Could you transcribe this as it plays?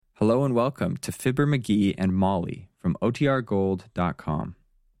Hello and welcome to Fibber McGee and Molly from OTRGold.com.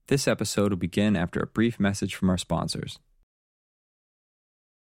 This episode will begin after a brief message from our sponsors.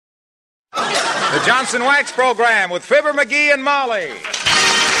 The Johnson Wax Program with Fibber McGee and Molly.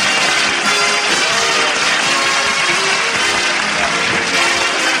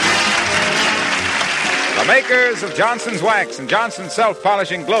 The makers of Johnson's Wax and Johnson's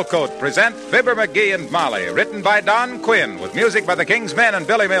Self-Polishing Glow Coat present Fibber McGee and Molly, written by Don Quinn, with music by the King's Men and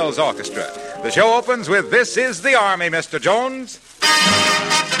Billy Mills Orchestra. The show opens with This Is the Army, Mr. Jones.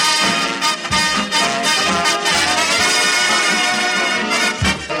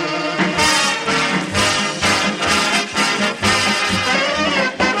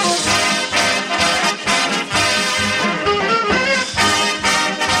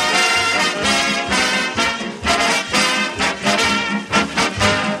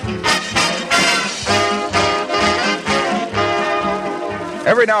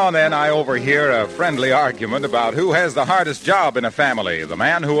 Every now and then I overhear a friendly argument about who has the hardest job in a family, the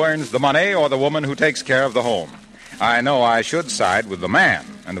man who earns the money or the woman who takes care of the home. I know I should side with the man,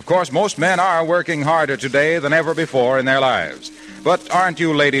 and of course most men are working harder today than ever before in their lives. But aren't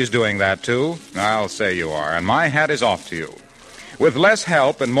you ladies doing that too? I'll say you are, and my hat is off to you. With less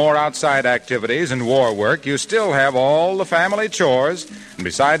help and more outside activities and war work, you still have all the family chores, and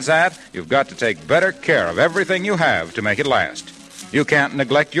besides that, you've got to take better care of everything you have to make it last. You can't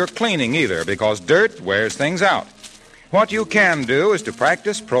neglect your cleaning either, because dirt wears things out. What you can do is to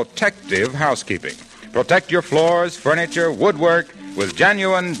practice protective housekeeping. Protect your floors, furniture, woodwork with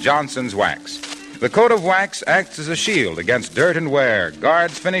genuine Johnson's Wax. The coat of wax acts as a shield against dirt and wear,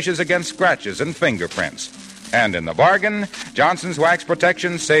 guards finishes against scratches and fingerprints. And in the bargain, Johnson's Wax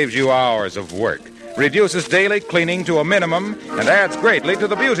Protection saves you hours of work, reduces daily cleaning to a minimum, and adds greatly to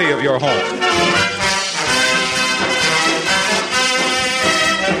the beauty of your home.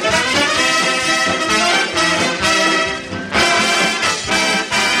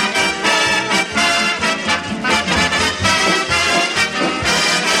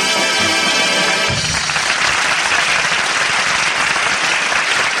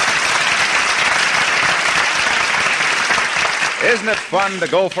 Isn't it fun to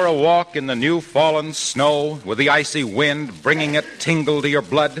go for a walk in the new fallen snow with the icy wind bringing a tingle to your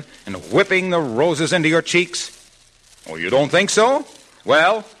blood and whipping the roses into your cheeks? Oh, you don't think so?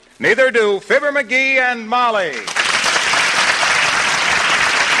 Well, neither do Fibber McGee and Molly.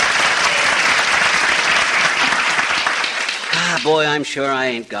 Ah, boy, I'm sure I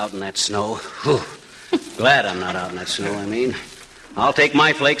ain't out in that snow. Whew. Glad I'm not out in that snow, I mean. I'll take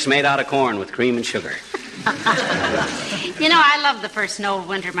my flakes made out of corn with cream and sugar. You know, I love the first snow of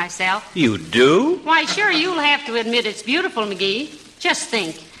winter myself. You do? Why, sure, you'll have to admit it's beautiful, McGee. Just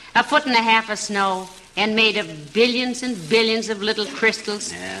think, 1.5 feet of snow and made of billions and billions of little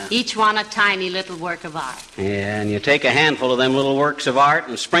crystals, each one a tiny little work of art. Yeah, and you take a handful of them little works of art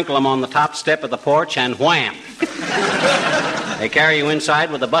and sprinkle them on the top step of the porch and wham! They carry you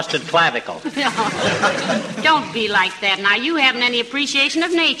inside with a busted clavicle. Don't be like that. Now, you haven't any appreciation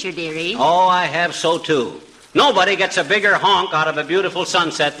of nature, dearie. Oh, I have so, too. Nobody gets a bigger honk out of a beautiful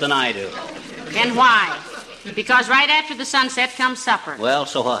sunset than I do. And why? Because right after the sunset comes supper. Well,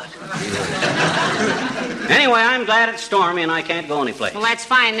 so what? Anyway, I'm glad it's stormy and I can't go anyplace. Well, that's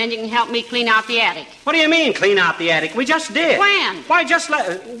fine. Then you can help me clean out the attic. What do you mean, clean out the attic? We just did. When? Why,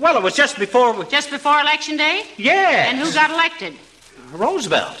 well, it was just before... Just before Election Day? Yeah. And who got elected?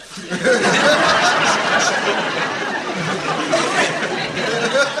 Roosevelt.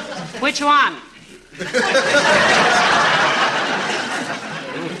 Which one?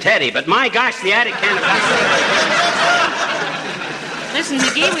 Teddy, but my gosh, the attic can't have... Listen,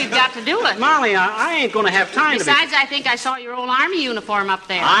 McGee, we've got to do it. Molly, I ain't going to have time Besides, I think I saw your old Army uniform up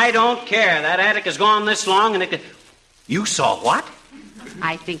there. I don't care. That attic has gone this long and it could... You saw what?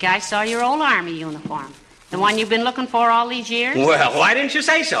 I think I saw your old Army uniform. The one you've been looking for all these years? Well, why didn't you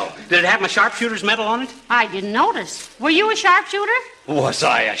say so? Did it have my sharpshooter's medal on it? I didn't notice. Were you a sharpshooter? Was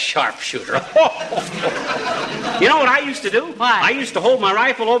I a sharpshooter? You know what I used to do? What? I used to hold my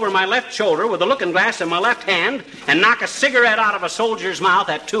rifle over my left shoulder with a looking glass in my left hand and knock a cigarette out of a soldier's mouth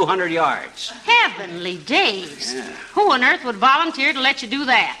at 200 yards. Heavenly days. Yeah. Who on earth would volunteer to let you do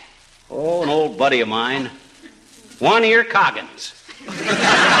that? Oh, an old buddy of mine. One Ear Coggins.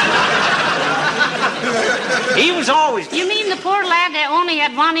 He was always... You mean the poor lad that only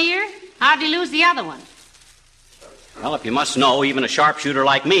had one ear? How'd he lose the other one? Well, if you must know, even a sharpshooter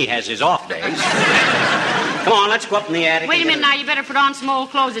like me has his off days. Come on, let's go up in the attic. Wait a minute now. You better put on some old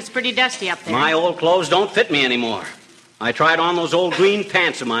clothes. It's pretty dusty up there. My old clothes don't fit me anymore. I tried on those old green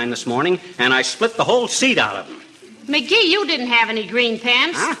pants of mine this morning, and I split the whole seat out of them. McGee, you didn't have any green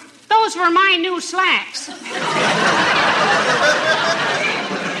pants. Huh? Those were my new slacks.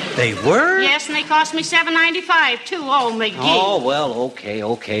 They were? Yes, and they cost me $7.95, too. Oh, McGee. Oh, well,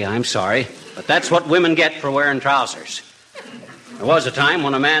 okay. I'm sorry. But that's what women get for wearing trousers. There was a time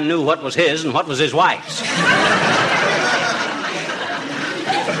when a man knew what was his and what was his wife's.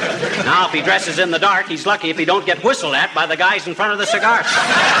 Now, if he dresses in the dark, he's lucky if he don't get whistled at by the guys in front of the cigar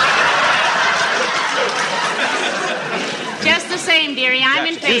shop. Just the same, dearie, I'm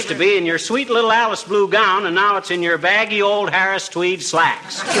in favor. It used to be in your sweet little Alice blue gown, and now it's in your baggy old Harris tweed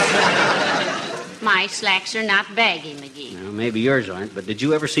slacks. My slacks are not baggy, McGee. Well, maybe yours aren't, but did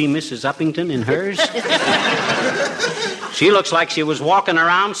you ever see Mrs. Uppington in hers? She looks like she was walking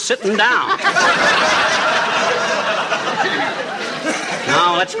around sitting down.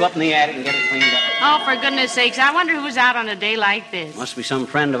 Now, let's go up in the attic and get it cleaned up. Oh, for goodness sakes, I wonder who's out on a day like this. Must be some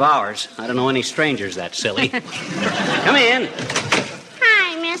friend of ours. I don't know any strangers that silly. Come in.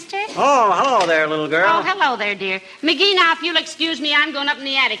 Hi, mister. Oh, hello there, little girl. Oh, hello there, dear. McGee, now, if you'll excuse me, I'm going up in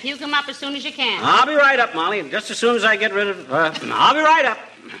the attic. You come up as soon as you can. I'll be right up, Molly. Just as soon as I get rid of... I'll be right up.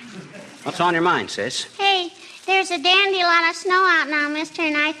 What's on your mind, sis? Hey, there's a dandy lot of snow out now, mister,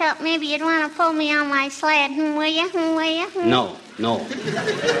 and I thought maybe you'd want to pull me on my sled. Will you? No,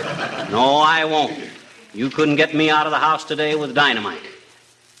 I won't. You couldn't get me out of the house today with dynamite.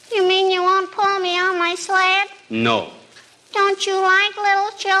 You mean you won't pull me on my sled? No. Don't you like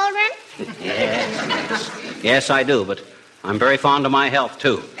little children? Yes, I do, but I'm very fond of my health,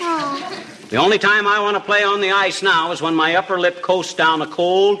 too. Oh. The only time I want to play on the ice now is when my upper lip coasts down a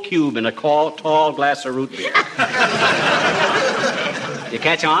cold cube in a tall glass of root beer. You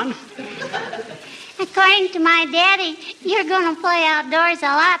catch on? According to my daddy, you're going to play outdoors a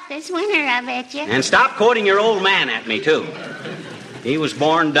lot this winter, I bet you. And stop quoting your old man at me, too. He was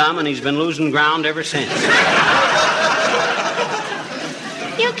born dumb, and he's been losing ground ever since.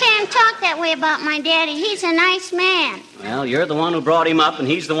 You can't talk that way about my daddy. He's a nice man. Well, you're the one who brought him up, and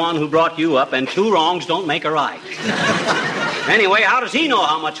he's the one who brought you up, and two wrongs don't make a right. Anyway, how does he know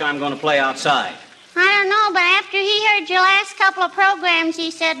how much I'm going to play outside? I don't know, but after he heard your last couple of programs,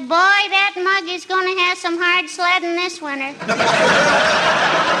 he said, boy, that mug is going to have some hard sledding this winter.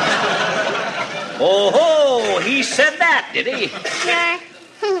 Oh, he said that, did he? Sure.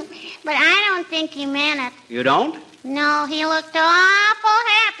 But I don't think he meant it. You don't? No, he looked awful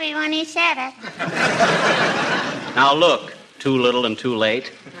happy when he said it. Now, look, too little and too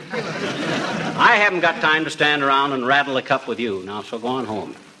late. I haven't got time to stand around and rattle a cup with you. Now, so go on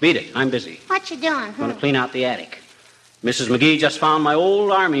home. Beat it. I'm busy. What you doing? I'm going to clean out the attic. Mrs. McGee just found my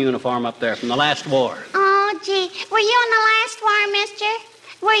old army uniform up there from the last war. Oh, gee. Were you in the last war, mister?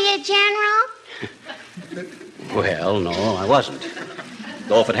 Were you a general? Well, no, I wasn't.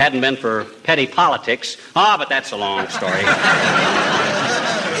 Though if it hadn't been for petty politics... but that's a long story.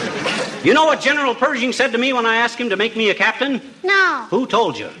 You know what General Pershing said to me when I asked him to make me a captain? No. Who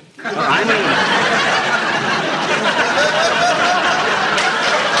told you? I mean...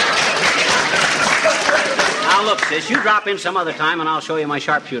 Now, look, sis, you drop in some other time and I'll show you my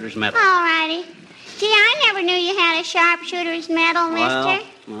sharpshooter's medal. All righty. Gee, I never knew you had a sharpshooter's medal, mister.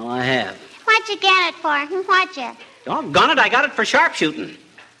 Well, I have. What'd you get it for? What'd you? Doggone it, I got it for sharpshooting.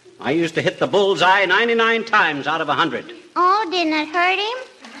 I used to hit the bullseye 99 times out of 100. Oh, didn't it hurt him?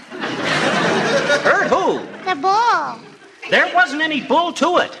 Hurt who? The bull. There wasn't any bull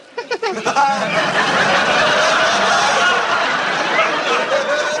to it.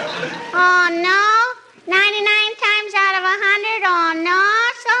 Oh, no? 99 times out of 100? Oh, no.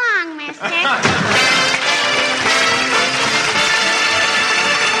 So long, mister.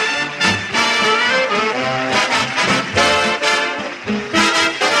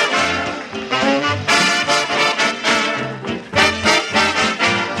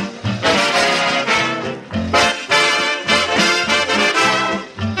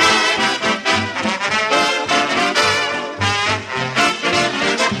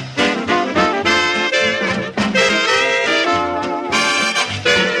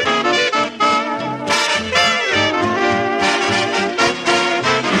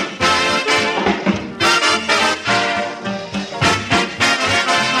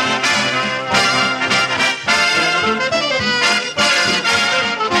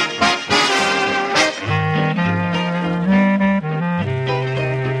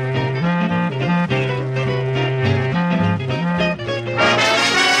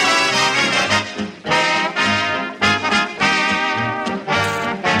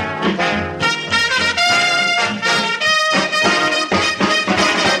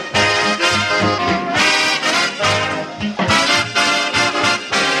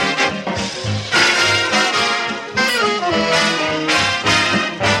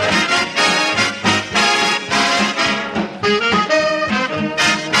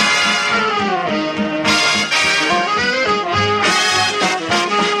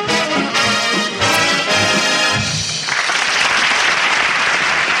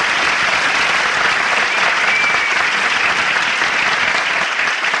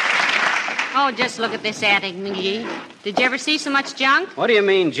 Oh, just look at this attic, McGee. Did you ever see so much junk? What do you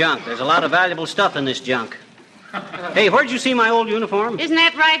mean, junk? There's a lot of valuable stuff in this junk. Hey, where'd you see my old uniform? Isn't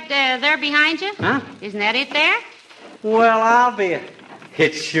that right there behind you? Huh? Isn't that it there? Well, I'll be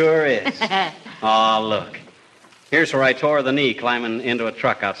It sure is. Oh, look. Here's where I tore the knee climbing into a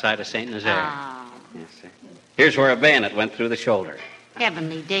truck outside of St. Nazaire. Oh. Yes, sir. Here's where a bayonet went through the shoulder.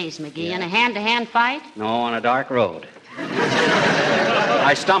 Heavenly days, McGee. In a hand-to-hand fight? No, on a dark road.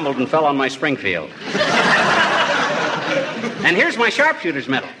 I stumbled and fell on my Springfield. And here's my sharpshooter's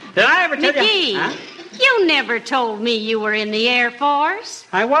medal. Did I ever tell McGee, you? Huh? you never told me you were in the Air Force.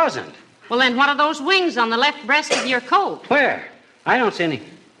 I wasn't. Well, then what are those wings on the left breast of your coat? Where? I don't see any.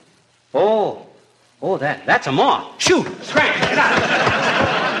 Oh, that's a moth. Shoot! Scratch! Get out!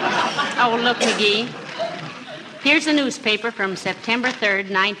 Oh, look, McGee. Here's a newspaper from September 3rd,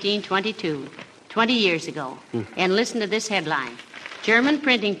 1922, 20 years ago. And listen to this headline. German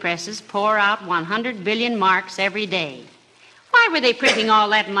printing presses pour out 100 billion marks every day. Why were they printing all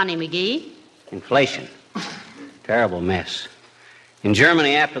that money, McGee? Inflation. Terrible mess. In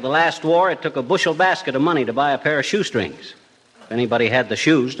Germany, after the last war, it took a bushel basket of money to buy a pair of shoestrings. If anybody had the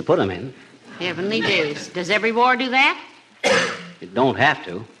shoes to put them in. Heavenly days. Does every war do that? It don't have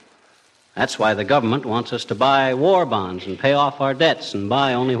to. That's why the government wants us to buy war bonds and pay off our debts and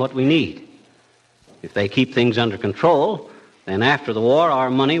buy only what we need. If they keep things under control, then after the war, our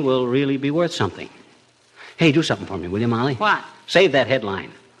money will really be worth something. Hey, do something for me, will you, Molly? What? Save that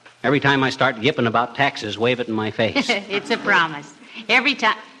headline. Every time I start yipping about taxes, wave it in my face. It's a promise. Every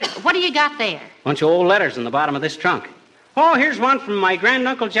time. What do you got there? Bunch of old letters in the bottom of this trunk. Oh, here's one from my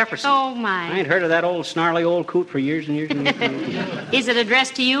granduncle Jefferson. Oh, my. I ain't heard of that old snarly old coot for years and years and years. Is it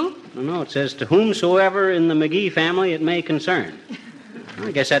addressed to you? No, it says, to whomsoever in the McGee family it may concern. Well,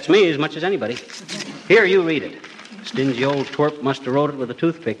 I guess that's me as much as anybody. Here, you read it. Stingy old twerp must have wrote it with a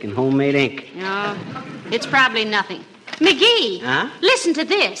toothpick in homemade ink. No, it's probably nothing. McGee, Huh? Listen to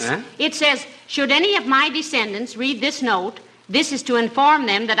this. Huh? It says, should any of my descendants read this note, this is to inform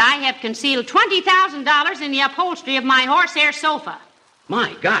them that I have concealed $20,000 in the upholstery of my horsehair sofa.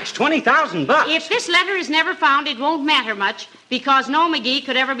 My gosh, $20,000. If this letter is never found, it won't matter much, because no McGee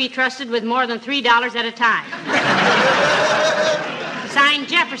could ever be trusted with more than $3 at a time. Signed,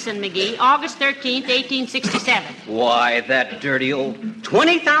 Jefferson McGee, August 13th, 1867. Why, that dirty old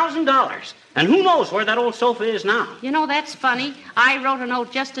 $20,000. And who knows where that old sofa is now? You know, that's funny. I wrote a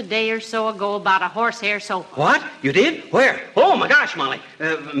note just a day or so ago about a horsehair sofa. What? You did? Where? Oh, my gosh, Molly.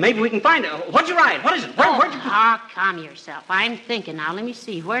 Maybe we can find it. What'd you write? What is it? Where'd you... Calm yourself. I'm thinking now. Let me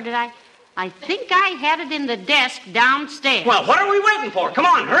see. Where did I think I had it in the desk downstairs. Well, what are we waiting for? Come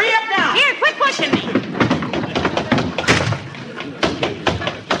on, hurry up now. Here, quit pushing me.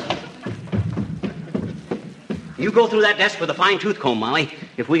 You go through that desk with a fine tooth comb, Molly.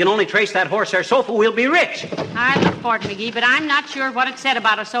 If we can only trace that horsehair sofa, we'll be rich. I look for it, McGee, but I'm not sure what it said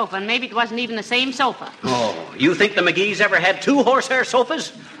about a sofa, and maybe it wasn't even the same sofa. Oh, you think the McGees ever had 2 horsehair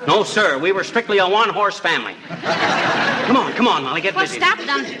sofas? No, sir. We were strictly a 1-horse family. Come on, Molly, get busy. Well,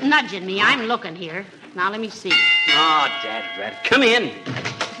 stop nudging me. I'm looking here. Now, let me see. Oh, Dad, come in.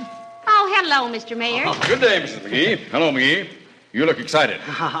 Oh, hello, Mr. Mayor. Oh, good day, Mrs. McGee. Hello, McGee. You look excited.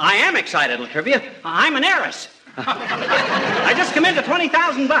 I am excited, Latrivia. I'm an heiress. I just come into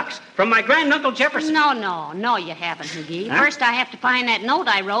 $20,000 from my granduncle Jefferson. No, you haven't, McGee. Huh? First, I have to find that note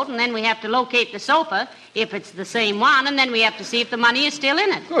I wrote, and then we have to locate the sofa, if it's the same one, and then we have to see if the money is still in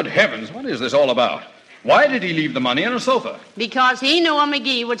it. Good heavens, what is this all about? Why did he leave the money on a sofa? Because he knew a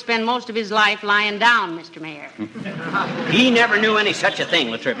McGee would spend most of his life lying down, Mr. Mayor. He never knew any such a thing,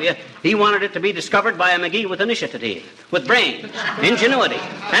 Latrivia. He wanted it to be discovered by a McGee with initiative, with brains, ingenuity,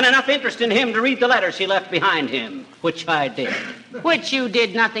 and enough interest in him to read the letters he left behind him, which I did. Which you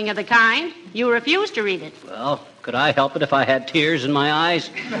did nothing of the kind. You refused to read it. Well, could I help it if I had tears in my eyes?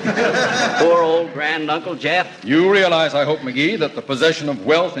 Poor old granduncle Jeff. You realize, I hope, McGee, that the possession of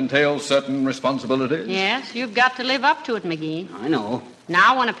wealth entails certain responsibilities? Yes, you've got to live up to it, McGee. I know.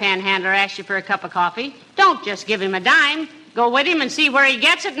 Now, when a panhandler asks you for a cup of coffee, don't just give him a dime. Go with him and see where he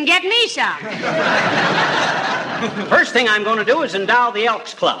gets it and get me some. First thing I'm going to do is endow the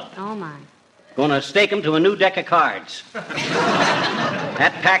Elks Club. Oh, my. Going to stake them to a new deck of cards.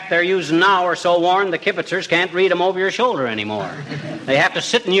 That pack they're using now are so worn the kibitzers can't read them over your shoulder anymore. They have to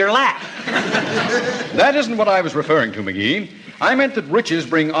sit in your lap. That isn't what I was referring to, McGee. I meant that riches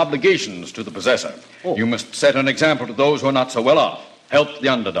bring obligations to the possessor. Oh. You must set an example to those who are not so well off. help the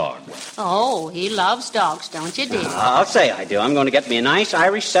underdog. Oh, he loves dogs, don't you, dear? I'll say I do. I'm going to get me a nice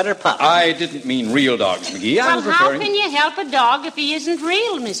Irish setter pup. I didn't mean real dogs, McGee. I was Well, how referring... can you help a dog if he isn't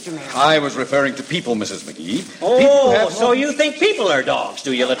real, Mr. Mayor? I was referring to people, Mrs. McGee. Oh, People have so you think people are dogs,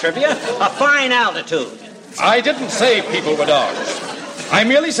 do you, Latrivia? A fine altitude. I didn't say people were dogs. I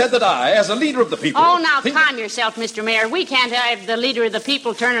merely said that I, as a leader of the people... Oh, now think- calm yourself, Mr. Mayor. We can't have the leader of the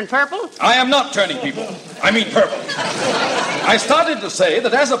people turning purple. I am not turning people. I mean purple. I started to say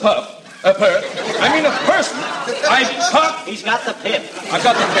that as a person, I pup... He's got the pip. I've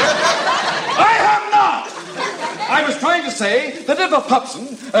got the pip. I have not! I was trying to say that if a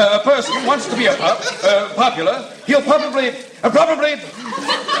person wants to be a popular, he'll probably...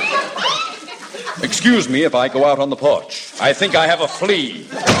 Excuse me if I go out on the porch. I think I have a flea.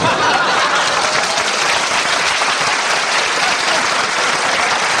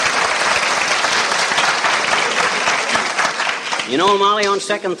 You know, Molly, on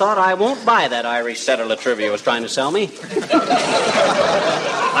second thought, I won't buy that Irish setter Latrivia was trying to sell me.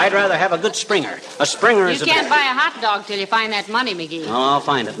 I'd rather have a good Springer. A Springer You is can't buy a hot dog till you find that money, McGee. Oh, I'll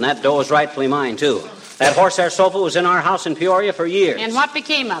find it, and that dough is rightfully mine, too. That horsehair sofa was in our house in Peoria for years. And what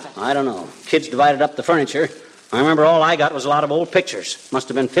became of it? I don't know. Kids divided up the furniture. I remember all I got was a lot of old pictures. Must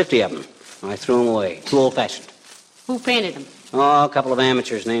have been 50 of them. I threw them away. Too old-fashioned. Who painted them? Oh, a couple of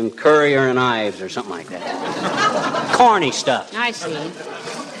amateurs named Courier and Ives or something like that. Corny stuff. I see.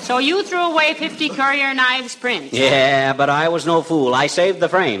 So you threw away 50 Courier Knives prints? Yeah, but I was no fool. I saved the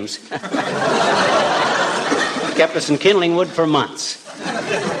frames. Kept us in kindling wood for months.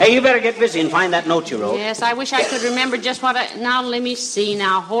 Hey, you better get busy and find that note you wrote. Yes, I wish I could remember just what I... Now, let me see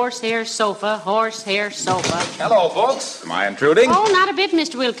now. Horsehair sofa. Hello, folks. Am I intruding? Oh, not a bit,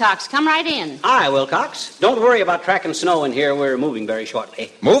 Mr. Wilcox. Come right in. Hi, Wilcox. Don't worry about tracking snow in here. We're moving very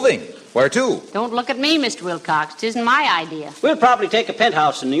shortly. Moving? Where to? Don't look at me, Mr. Wilcox. 'Tisn't my idea. We'll probably take a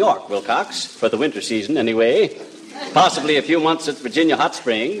penthouse in New York, Wilcox, for the winter season anyway. Possibly a few months at Virginia Hot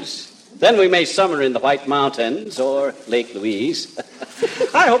Springs. Then we may summer in the White Mountains or Lake Louise.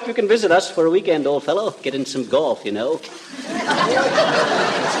 I hope you can visit us for a weekend, old fellow. Get in some golf, you know.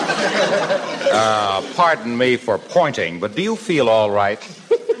 Pardon me for pointing, but do you feel all right?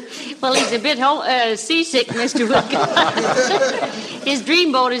 Well, he's a bit seasick, Mr. Wilcox. His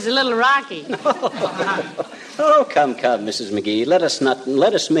dreamboat is a little rocky. Oh, come, Mrs. McGee. Let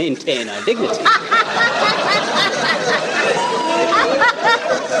us maintain our dignity.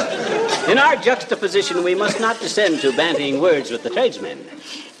 In our juxtaposition, we must not descend to bandying words with the tradesmen.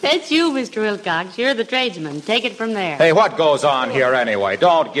 That's you, Mr. Wilcox. You're the tradesman. Take it from there. Hey, what goes on here anyway?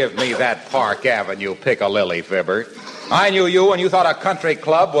 Don't give me that Park Avenue piccalilli fibber. I knew you and you thought a country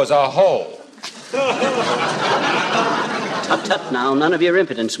club was a hole. Tut, now, none of your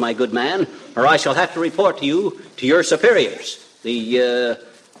impudence, my good man, or I shall have to report to you to your superiors. The,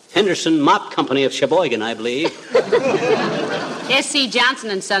 Henderson Mop Company of Sheboygan, I believe. S.C.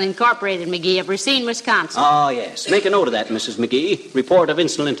 Johnson & Son Incorporated, McGee, of Racine, Wisconsin. Oh, yes. Make a note of that, Mrs. McGee. Report of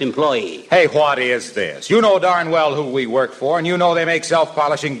insolent employee. Hey, what is this? You know darn well who we work for, and you know they make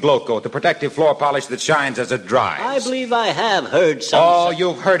self-polishing Glocoat, the protective floor polish that shines as it dries. I believe I have heard some... Oh,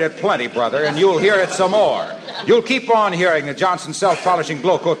 you've heard it plenty, brother, and you'll hear it some more. You'll keep on hearing that Johnson self-polishing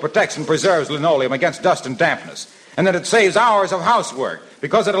Glocoat protects and preserves linoleum against dust and dampness, and that it saves hours of housework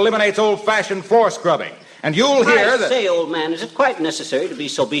because it eliminates old-fashioned floor scrubbing. And you'll hear that... I say, old man, is it quite necessary to be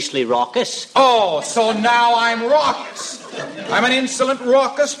so beastly raucous? Oh, so now I'm raucous. I'm an insolent,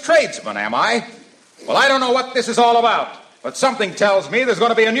 raucous tradesman, am I? Well, I don't know what this is all about, but something tells me there's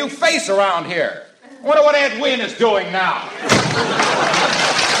going to be a new face around here. I wonder what Ed Wynn is doing now.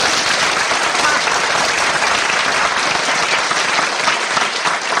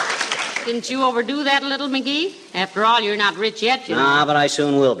 Didn't you overdo that a little, McGee? After all, you're not rich yet, you know. Ah, but I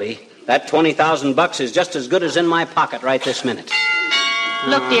soon will be. That $20,000 is just as good as in my pocket right this minute.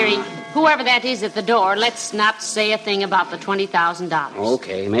 Look, dearie, whoever that is at the door, let's not say a thing about the $20,000.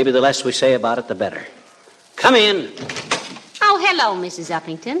 Okay, maybe the less we say about it, the better. Come in. Oh, hello, Mrs.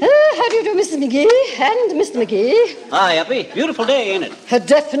 Uppington. How do you do, Mrs. McGee and Mr. McGee? Hi, Uppy. Beautiful day, ain't it?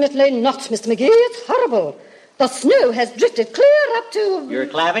 Definitely not, Mr. McGee. It's horrible. The snow has drifted clear up to... Your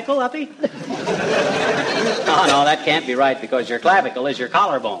clavicle, Uppy? No, that can't be right because your clavicle is your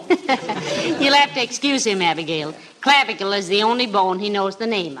collarbone. You'll have to excuse him, Abigail. Clavicle is the only bone he knows the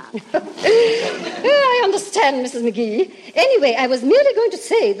name of. I understand, Mrs. McGee. Anyway, I was merely going to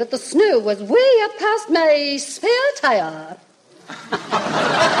say that the snow was way up past my spare tire.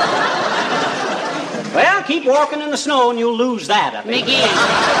 Well, keep walking in the snow and you'll lose that, Uppy. McGee.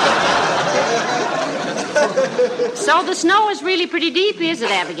 So the snow is really pretty deep, is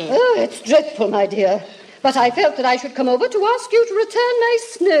it, Abigail? Oh, it's dreadful, my dear. but I felt that I should come over to ask you to return my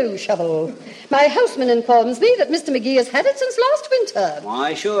snow shovel. My houseman informs me that Mr. McGee has had it since last winter.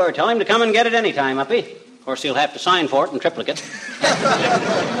 Why, sure. Tell him to come and get it any time, Uppy. Of course, he'll have to sign for it in triplicate.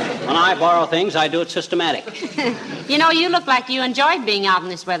 When I borrow things, I do it systematic. You know, you look like you enjoyed being out in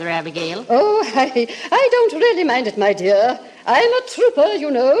this weather, Abigail. Oh, I don't really mind it, my dear. I'm a trooper,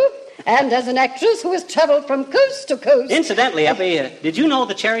 you know. And as an actress who has traveled from coast to coast... Incidentally, Uppy, did you know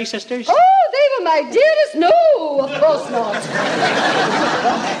the Cherry Sisters? Oh, they were my dearest... No, of course not.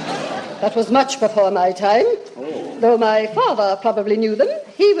 That was much before my time. Oh. Though my father probably knew them.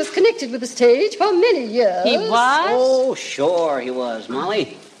 He was connected with the stage for many years. He was? Oh, sure he was,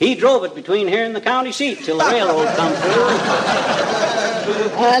 Molly. He drove it between here and the county seat till the railroad come through.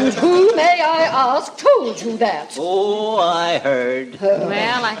 And who, may I ask, told you that? Oh, I heard.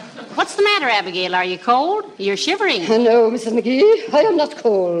 Well, what's the matter, Abigail? Are you cold? You're shivering. No, Mrs. McGee, I am not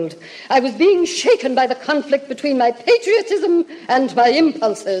cold. I was being shaken by the conflict between my patriotism and my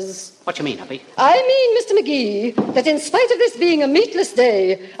impulses. What you mean, Uppy? I mean, Mr. McGee, that in spite of this being a meatless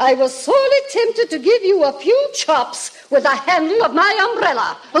day, I was sorely tempted to give you a few chops with the handle of my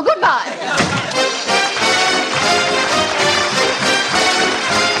umbrella. Well, goodbye.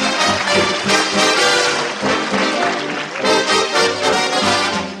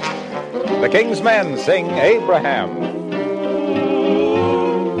 The King's Men sing Abraham.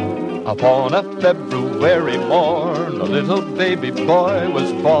 Upon a February morn, a little baby boy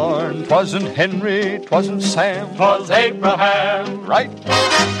was born. 'Twasn't Henry, 'twasn't Sam, 'twas Abraham, right?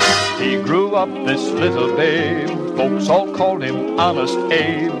 He grew up, this little babe. Folks all called him Honest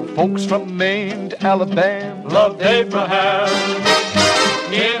Abe. Folks from Maine to Alabama loved Abraham.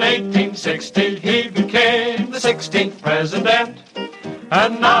 In 1860 he became the 16th president.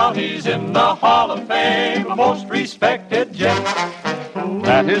 And now he's in the Hall of Fame, a most respected gent.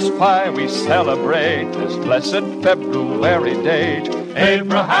 That is why we celebrate this blessed February date.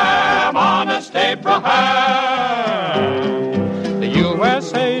 Abraham, honest Abraham. The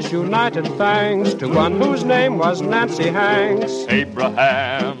USA's united thanks to one whose name was Nancy Hanks.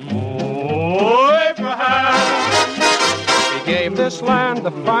 Abraham, oh Abraham. He gave this land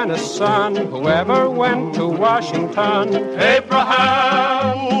the finest son who ever went to Washington.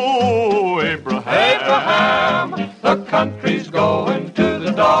 Abraham, oh Abraham. Abraham, the country's going to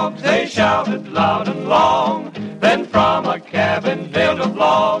the dogs, they shouted loud and long. Then from a cabin built of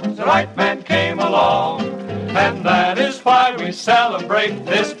logs, the right man came along. And that is why we celebrate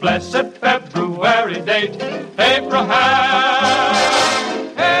this blessed February date. Abraham,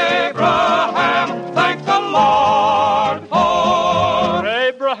 Abraham, thank the Lord for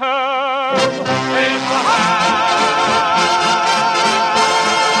Abraham, Abraham.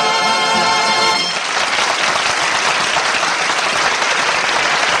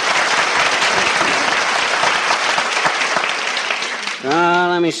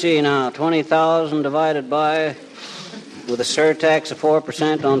 Let me see now. 20,000 divided by, with a surtax of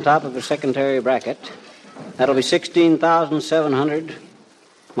 4% on top of a secondary bracket. That'll be 16,700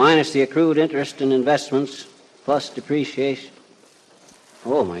 minus the accrued interest and investments plus depreciation.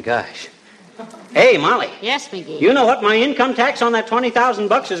 Oh, my gosh. Hey, Molly. Yes, McGee. You know what my income tax on that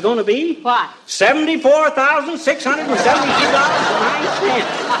 $20,000 is going to be? What?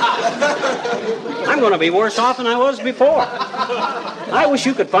 $74,672.09. I'm going to be worse off than I was before. I wish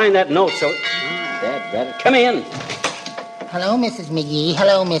you could find that note so... Dad, come in. Hello, Mrs. McGee.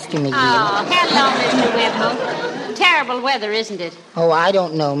 Hello, Mr. McGee. Oh, hello, Mr. Wimple. Terrible weather, isn't it? Oh, I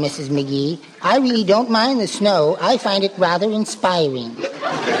don't know, Mrs. McGee. I really don't mind the snow. I find it rather inspiring.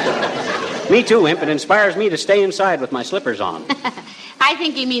 Me too, Imp. It inspires me to stay inside with my slippers on. I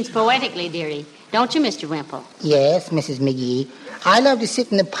think he means poetically, dearie. Don't you, Mr. Wimple? Yes, Mrs. McGee. I love to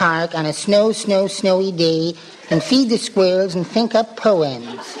sit in the park on a snowy day and feed the squirrels and think up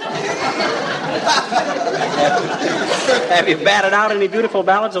poems. Have you batted out any beautiful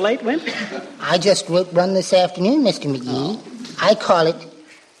ballads of late, Wimp? I just wrote one this afternoon, Mr. McGee. I call it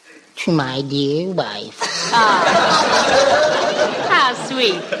To My Dear Wife. How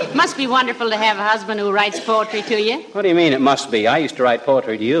sweet. Must be wonderful to have a husband who writes poetry to you. What do you mean it must be? I used to write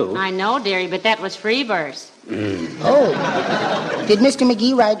poetry to you. I know, dearie, but that was free verse. Oh. Did Mr.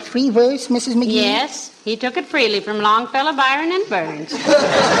 McGee write free verse, Mrs. McGee? Yes. He took it freely from Longfellow, Byron, and Burns.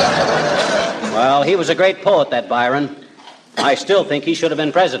 Well, he was a great poet, that Byron. I still think he should have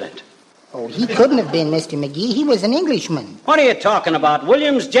been president. Oh, he couldn't have been, Mr. McGee. He was an Englishman. What are you talking about?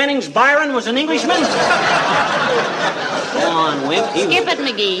 Williams Jennings Byron was an Englishman? Go on, Wimp. Skip it,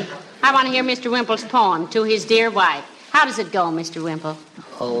 McGee. I want to hear Mr. Wimple's poem, To His Dear Wife. How does it go, Mr. Wimple?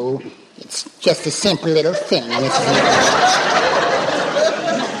 Oh, it's just a simple little thing, Mrs. McGee.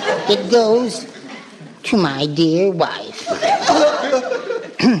 It goes, to my dear wife.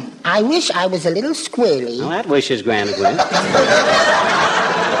 I wish I was a little squirrely. Well, that wish is granted, Wimp.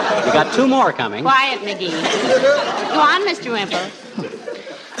 You got 2 more coming. Quiet, McGee. Go on, Mr. Wimple.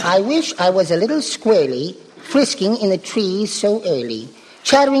 I wish I was a little squirrely, frisking in the trees so early,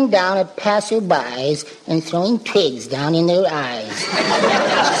 chattering down at passer-bys and throwing twigs down in their eyes,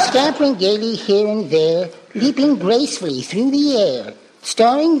 scampering gaily here and there, leaping gracefully through the air,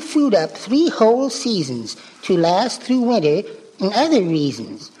 storing food up 3 whole seasons to last through winter and other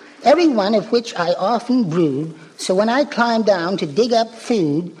reasons, every one of which I often brood, so when I climb down to dig up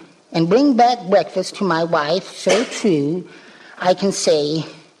food and bring back breakfast to my wife so true, I can say,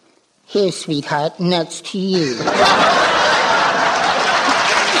 "Here, sweetheart, nuts to you."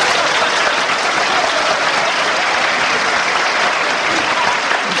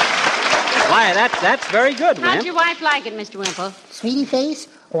 Why, that's very good, Wimp. How'd your wife like it, Mr. Wimple? Sweetie face?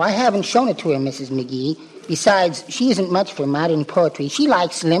 Oh, I haven't shown it to her, Mrs. McGee. Besides, she isn't much for modern poetry. She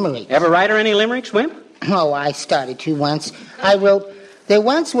likes limericks. Ever write her any limericks, Wimp? Oh, I started to once. I wrote, "There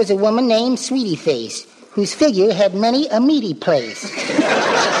once was a woman named Sweetie Face, whose figure had many a meaty place."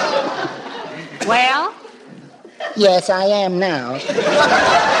 Well? Yes, I am now.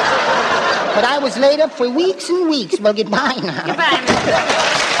 But I was laid up for weeks and weeks. Well, goodbye now. Goodbye, Mr.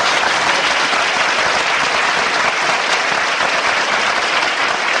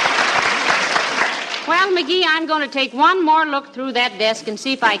 Well, McGee, I'm going to take one more look through that desk and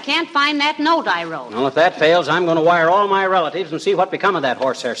see if I can't find that note I wrote. Well, if that fails, I'm going to wire all my relatives and see what become of that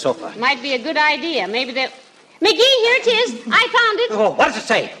horsehair sofa. Might be a good idea. Maybe they'll... McGee, here it is. I found it. Oh, what does it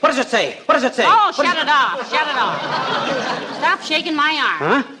say? What does it say? What does it say? Oh, shut it off. Shut it off. Stop shaking my arm.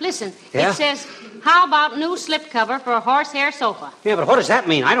 Huh? Listen, Yeah? It says, how about new slipcover for a horsehair sofa? Yeah, but what does that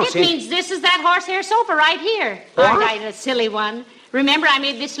mean? I don't see... It means this is that horsehair sofa right here. What? Aren't I a silly one? Remember, I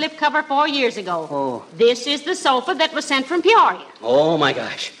made this slipcover 4 years ago. Oh. This is the sofa that was sent from Peoria. Oh, my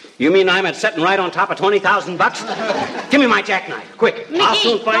gosh. You mean I'm sitting right on top of $20,000? Give me my jackknife, quick. I'll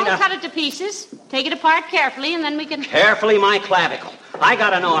soon McGee, find don't out. cut it to pieces. Take it apart carefully, and then we can... Carefully, my clavicle. I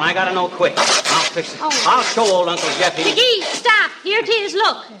gotta know, and I gotta know quick. I'll fix it. Oh. I'll show old Uncle Jeffy. McGee, stop. Here it is.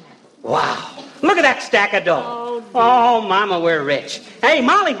 Look. Wow. Look at that stack of dough. Oh, Mama, we're rich. Hey,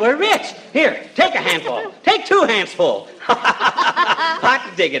 Molly, we're rich. Here, take a handful. Take 2 handsful.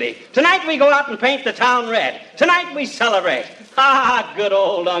 Hot diggity. Tonight we go out and paint the town red. Tonight we celebrate. Ah, good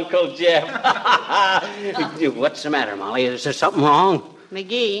old Uncle Jeff. What's the matter, Molly? Is there something wrong?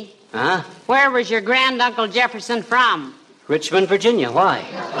 McGee, Huh? where was your granduncle Jefferson from? Richmond, Virginia. Why?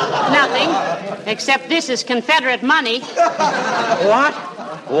 Nothing, except this is Confederate money. What?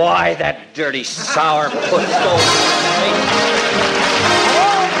 Why, that dirty sour puss stole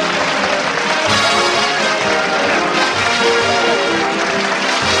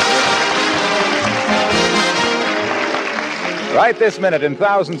Right this minute, in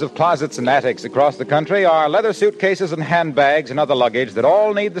thousands of closets and attics across the country are leather suitcases and handbags and other luggage that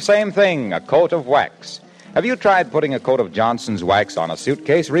all need the same thing, a coat of wax. Have you tried putting a coat of Johnson's wax on a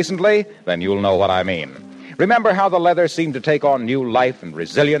suitcase recently? Then you'll know what I mean. Remember how the leather seemed to take on new life and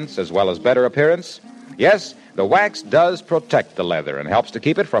resilience as well as better appearance? Yes, the wax does protect the leather and helps to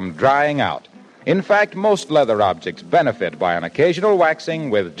keep it from drying out. In fact, most leather objects benefit by an occasional waxing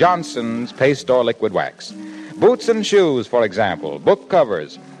with Johnson's paste or liquid wax. Boots and shoes, for example, book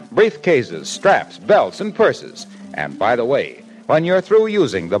covers, briefcases, straps, belts, and purses. And by the way, when you're through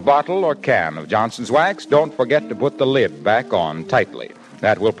using the bottle or can of Johnson's wax, don't forget to put the lid back on tightly.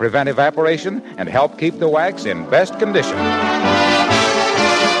 That will prevent evaporation and help keep the wax in best condition.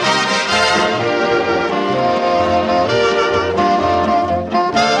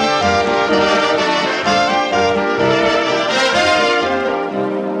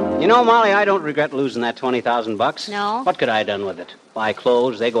 You know, Molly, I don't regret losing that $20,000. No? What could I have done with it? Buy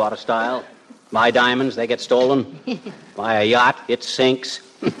clothes, they go out of style. Buy diamonds, they get stolen. Buy a yacht, it sinks.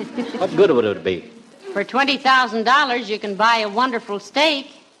 What good would it be? For $20,000, you can buy a wonderful steak.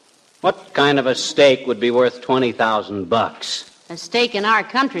 What kind of a steak would be worth $20,000? A steak in our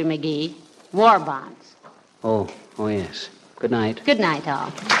country, McGee. War bonds. Oh, yes. Good night. Good night,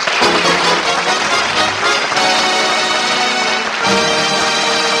 all.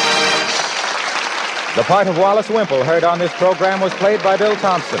 The part of Wallace Wimple heard on this program was played by Bill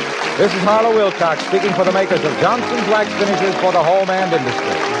Thompson. This is Harlow Wilcox speaking for the makers of Johnson's Wax Finishes for the home and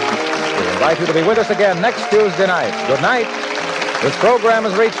industry. We invite you to be with us again next Tuesday night. Good night. This program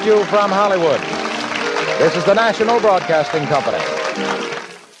has reached you from Hollywood. This is the National Broadcasting Company.